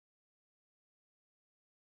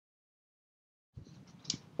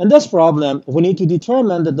In this problem, we need to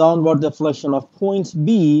determine the downward deflection of point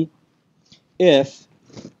B if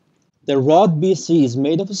the rod BC is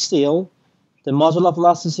made of steel, the module of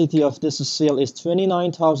elasticity of this steel is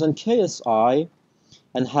 29,000 KSI,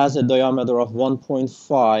 and has a diameter of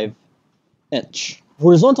 1.5 inch.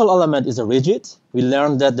 Horizontal element is a rigid. We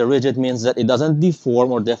learned that the rigid means that it doesn't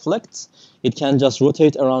deform or deflect. It can just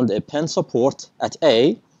rotate around a pin support at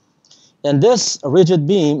A. And this rigid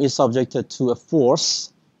beam is subjected to a force,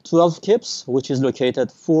 12 kips, which is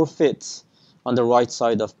located 4 feet on the right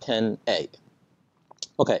side of pin A.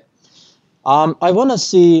 Okay, I want to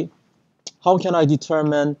see how can I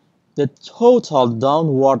determine the total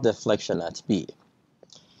downward deflection at B.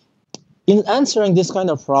 In answering this kind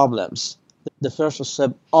of problems, the first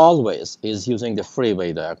step always is using the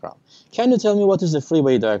freeway diagram. Can you tell me what is the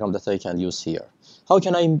freeway diagram that I can use here? How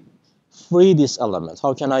can I free this element?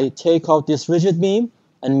 How can I take out this rigid beam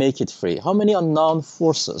and make it free? How many unknown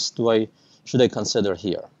forces should I consider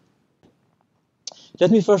here?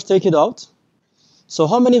 Let me first take it out. So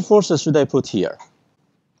how many forces should I put here?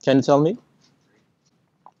 Can you tell me?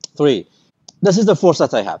 3. This is the force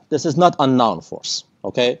that I have. This is not unknown force,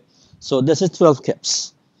 okay? So this is 12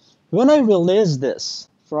 kips. When I release this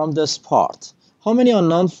from this part, how many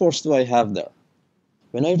unknown force do I have there?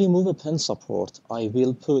 When I remove a pin support, I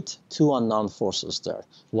will put 2 unknown forces there.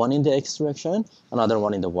 One in the x direction, another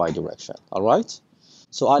one in the y direction, all right?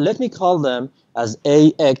 So let me call them as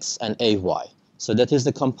AX and AY. So that is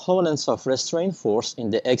the components of restraint force in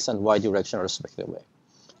the x and y direction respectively.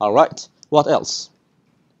 All right, what else?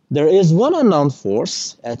 There is one unknown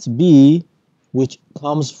force at B which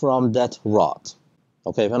comes from that rod.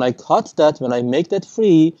 Okay, when I cut that, when I make that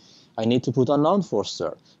free, I need to put unknown force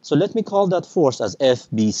there. So let me call that force as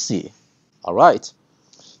FBC. All right,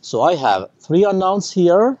 so I have 3 unknowns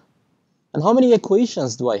here. And how many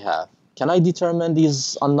equations do I have? Can I determine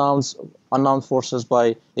these unknown forces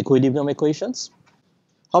by equilibrium equations?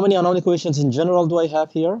 How many unknown equations in general do I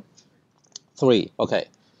have here? 3, okay.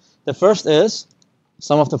 The first is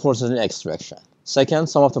sum of the forces in the x direction. Second,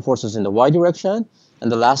 sum of the forces in the y direction.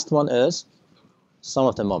 And the last one is sum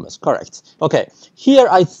of the moments. Correct. Okay, here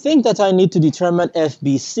I think that I need to determine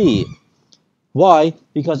FBC. Why?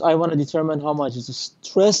 Because I want to determine how much is the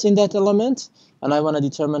stress in that element, and I want to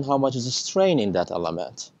determine how much is the strain in that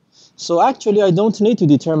element. So actually, I don't need to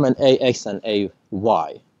determine AX and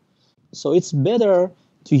AY. So it's better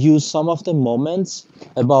to use some of the moments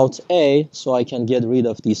about A, so I can get rid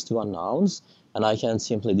of these 2 unknowns, and I can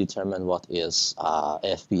simply determine what is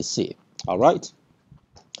FBC. All right?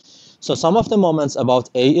 So some of the moments about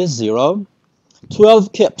A is 0.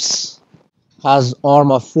 12 kips has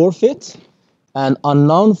arm of 4 feet, and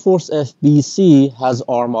unknown force FBC has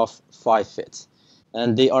arm of 5 feet.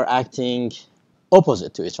 And they are acting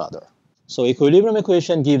opposite to each other. So equilibrium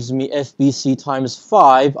equation gives me FBC times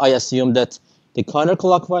 5. I assume that the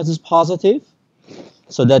counterclockwise is positive.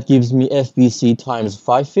 So that gives me FBC times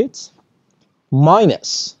 5 feet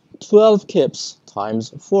minus 12 kips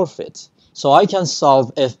times 4 feet. So I can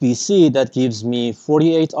solve FBC. That gives me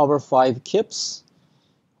 48 over 5 kips,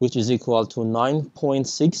 which is equal to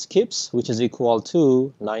 9.6 kips, which is equal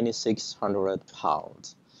to 9,600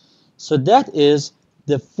 pounds. So that is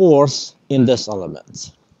the force in this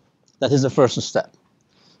element. That is the first step.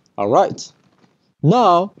 All right.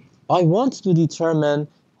 Now, I want to determine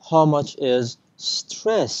how much is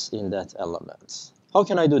stress in that element. How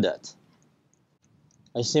can I do that?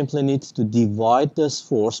 I simply need to divide this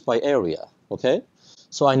force by area, okay?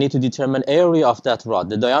 So I need to determine area of that rod.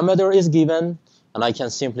 The diameter is given, and I can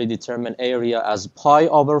simply determine area as pi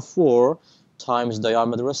over 4 times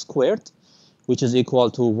diameter squared, which is equal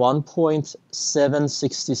to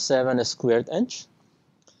 1.767 squared inch.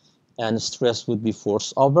 And stress would be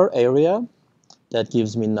force over area. That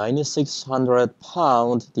gives me 9,600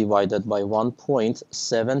 pounds divided by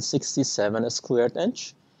 1.767 squared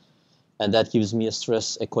inch. And that gives me a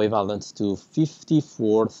stress equivalent to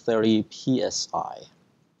 5430 psi.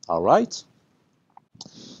 All right?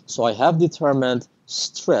 So I have determined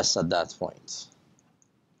stress at that point.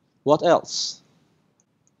 What else?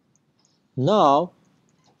 Now,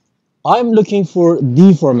 I'm looking for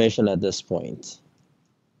deformation at this point.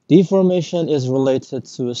 Deformation is related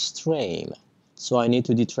to a strain. So I need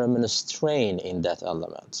to determine a strain in that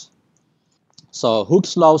element. So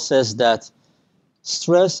Hooke's law says that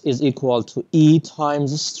stress is equal to E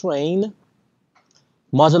times strain.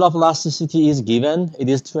 Module of elasticity is given. It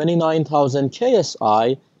is 29,000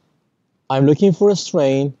 KSI. I'm looking for a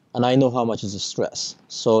strain, and I know how much is the stress.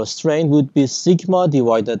 So a strain would be sigma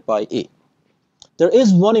divided by E. There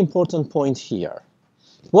is one important point here.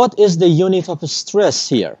 What is the unit of stress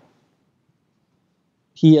here?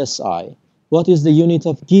 psi. What is the unit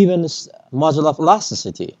of given module of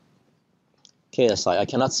elasticity? KSI. I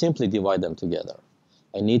cannot simply divide them together.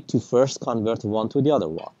 I need to first convert one to the other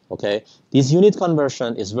one. Okay, this unit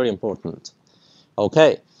conversion is very important.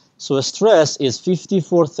 Okay, so stress is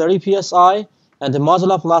 5430 psi, and the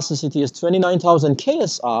module of elasticity is 29,000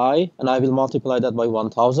 ksi, and I will multiply that by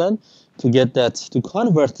 1,000 to get that, to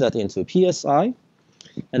convert that into psi,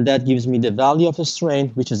 and that gives me the value of a strain,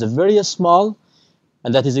 which is a very small,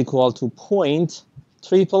 and that is equal to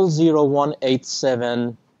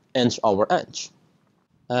 0.000187 inch/inch.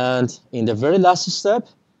 And in the very last step,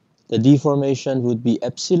 the deformation would be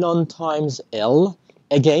epsilon times L,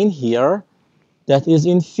 again here, that is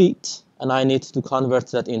in feet, and I need to convert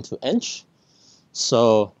that into inch.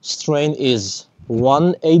 So strain is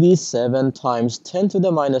 187 times 10 to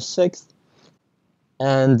the minus 6,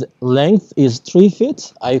 and length is 3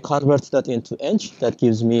 feet. I convert that into inch. That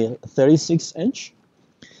gives me 36 inch.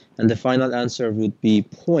 And the final answer would be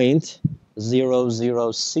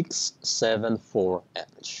 0.00674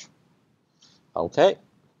 inch. Okay.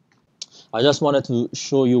 I just wanted to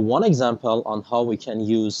show you one example on how we can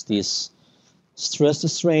use these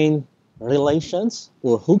stress-strain relations,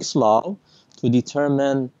 or Hooke's law, to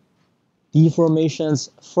determine deformations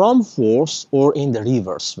from force, or in the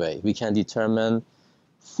reverse way. We can determine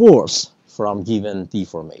force from given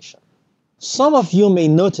deformation. Some of you may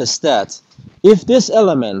notice that if this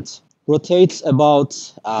element rotates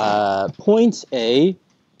about point A,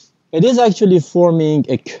 it is actually forming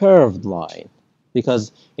a curved line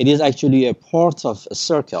because it is actually a part of a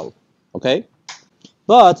circle, okay?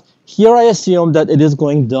 But here I assume that it is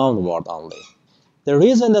going downward only. The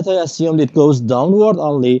reason that I assumed it goes downward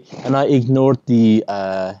only and I ignored the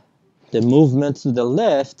movement to the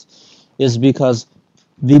left is because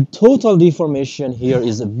the total deformation here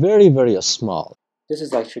is very, very small. This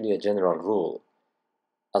is actually a general rule.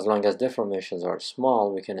 As long as deformations are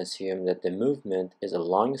small, we can assume that the movement is a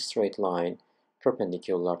long straight line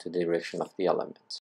perpendicular to the direction of the element.